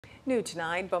New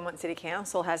tonight, Beaumont City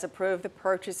Council has approved the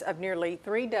purchase of nearly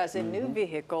 3 dozen new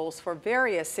vehicles for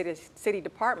various city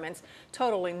departments,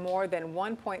 totaling more than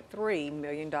 $1.3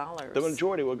 million. The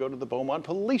majority will go to the Beaumont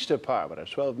Police Department. As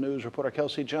 12 News reporter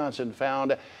Kelsey Johnson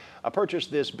found, a purchase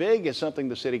this big is something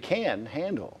the city can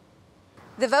handle.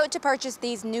 The vote to purchase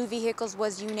these new vehicles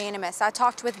was unanimous. I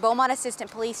talked with Beaumont Assistant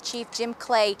Police Chief Jim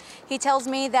Clay. He tells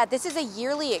me that this is a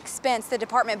yearly expense the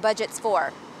department budgets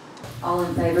for. All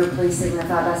in favor, please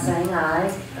signify by saying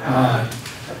aye. Aye.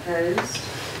 Opposed?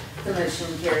 The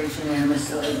motion carries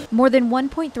unanimously. More than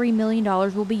 $1.3 million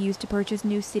will be used to purchase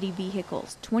new city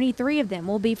vehicles. 23 of them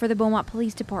will be for the Beaumont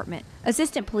Police Department.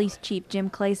 Assistant Police Chief Jim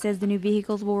Clay says the new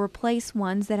vehicles will replace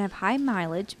ones that have high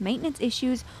mileage, maintenance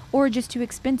issues, or are just too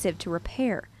expensive to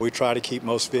repair. We try to keep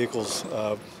most vehicles,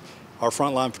 our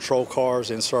frontline patrol cars,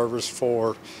 in service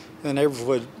for in the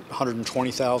neighborhood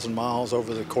 120,000 miles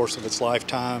over the course of its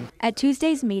lifetime. At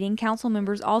Tuesday's meeting, council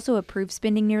members also approved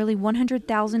spending nearly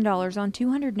 $100,000 on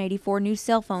 284 new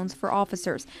cell phones for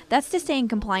officers. That's to stay in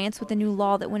compliance with the new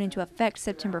law that went into effect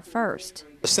September 1st.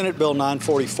 The Senate Bill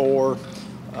 944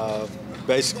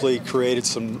 basically created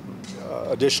some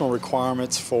additional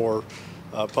requirements for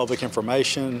public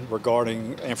information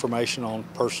regarding information on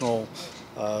personal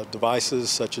devices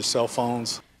such as cell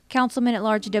phones. Councilman at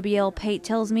Large W.L. Pate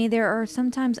tells me there are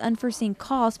sometimes unforeseen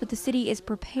costs, but the city is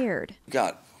prepared. We've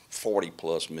got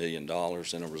 $40+ million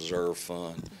in a reserve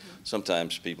fund.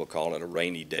 Sometimes people call it a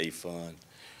rainy day fund.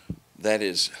 That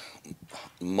is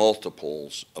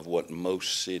multiples of what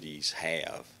most cities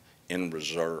have in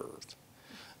reserve.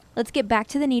 Let's get back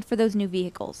to the need for those new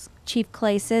vehicles. Chief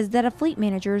Clay says that a fleet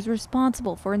manager is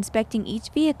responsible for inspecting each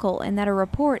vehicle and that a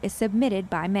report is submitted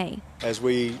by May. As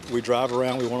we drive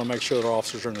around, we want to make sure that our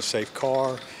officers are in a safe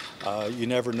car. You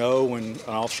never know when an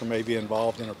officer may be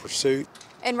involved in a pursuit.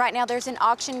 And right now there's an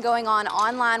auction going on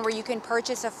online where you can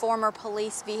purchase a former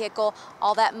police vehicle.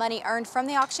 All that money earned from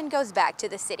the auction goes back to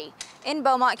the city. In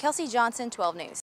Beaumont, Kelsey Johnson, 12 News.